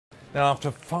Now,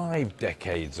 after 5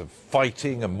 decades of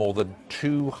fighting and more than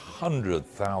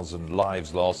 200,000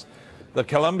 lives lost, the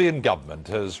Colombian government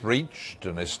has reached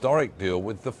an historic deal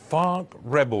with the FARC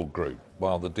rebel group.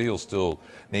 While the deal still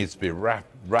needs to be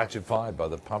ratified by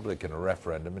the public in a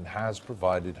referendum, it has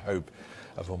provided hope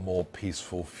of a more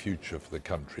peaceful future for the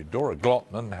country. Dora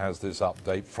Glotman has this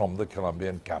update from the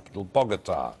Colombian capital,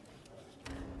 Bogota.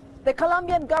 The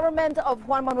Colombian government of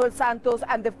Juan Manuel Santos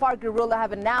and the FARC guerrilla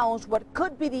have announced what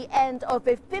could be the end of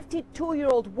a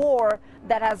 52-year-old war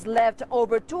that has left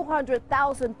over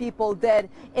 200,000 people dead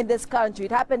in this country.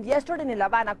 It happened yesterday in La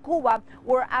Habana, Cuba,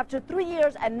 where after 3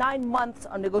 years and 9 months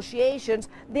of negotiations,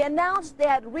 they announced they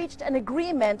had reached an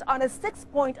agreement on a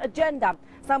 6-point agenda.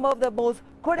 Some of the most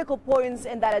critical points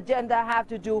in that agenda have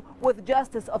to do with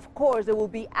justice. Of course, there will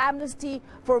be amnesty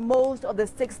for most of the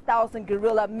 6,000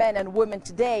 guerrilla men and women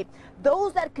today.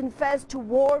 Those that confess to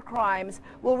war crimes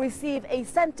will receive a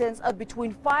sentence of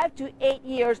between 5 to 8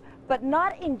 years, but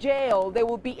not in jail. They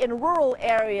will be in rural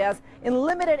areas, in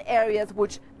limited areas,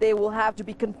 which they will have to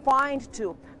be confined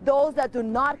to. Those that do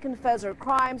not confess their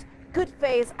crimes could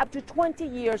face up to 20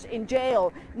 years in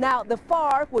jail. Now, the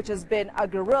FARC, which has been a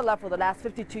guerrilla for the last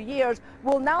 52 years,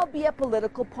 will now be a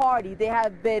political party. They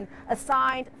have been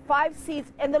assigned 5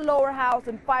 seats in the lower house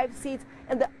and 5 seats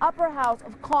in the upper house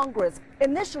of Congress.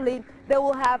 Initially, they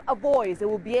will have a voice. They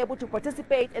will be able to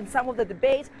participate in some of the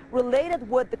debates related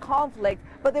with the conflict,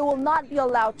 but they will not be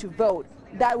allowed to vote.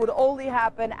 That would only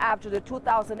happen after the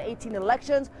 2018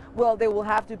 elections. Well, they will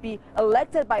have to be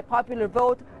elected by popular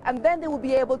vote, and then they will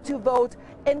be able to vote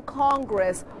in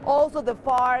Congress. Also, the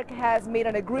FARC has made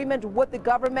an agreement with the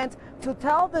government to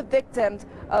tell the victims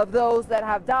of those that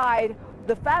have died,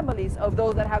 the families of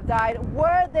those that have died,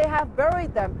 where they have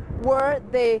buried them, where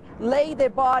they lay their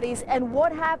bodies, and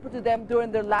what happened to them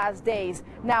during their last days.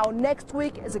 Now, next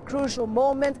week is a crucial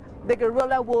moment. The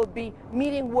guerrilla will be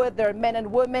meeting with their men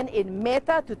and women in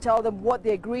Meta to tell them what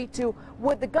they agreed to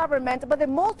with the government. But the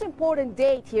most important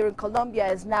date here in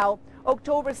Colombia is now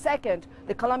October 2nd.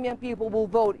 The Colombian people will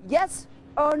vote yes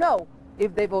or no.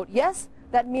 If they vote yes,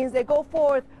 that means they go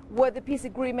forth with the peace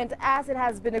agreement as it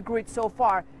has been agreed so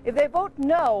far. If they vote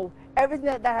no, everything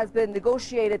that has been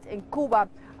negotiated in Cuba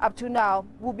up to now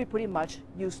will be pretty much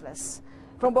useless.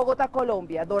 From Bogota,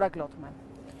 Colombia, Dora Glotman.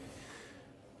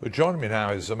 Well, joining me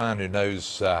now is a man who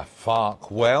knows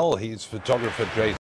FARC well. He's photographer Jason.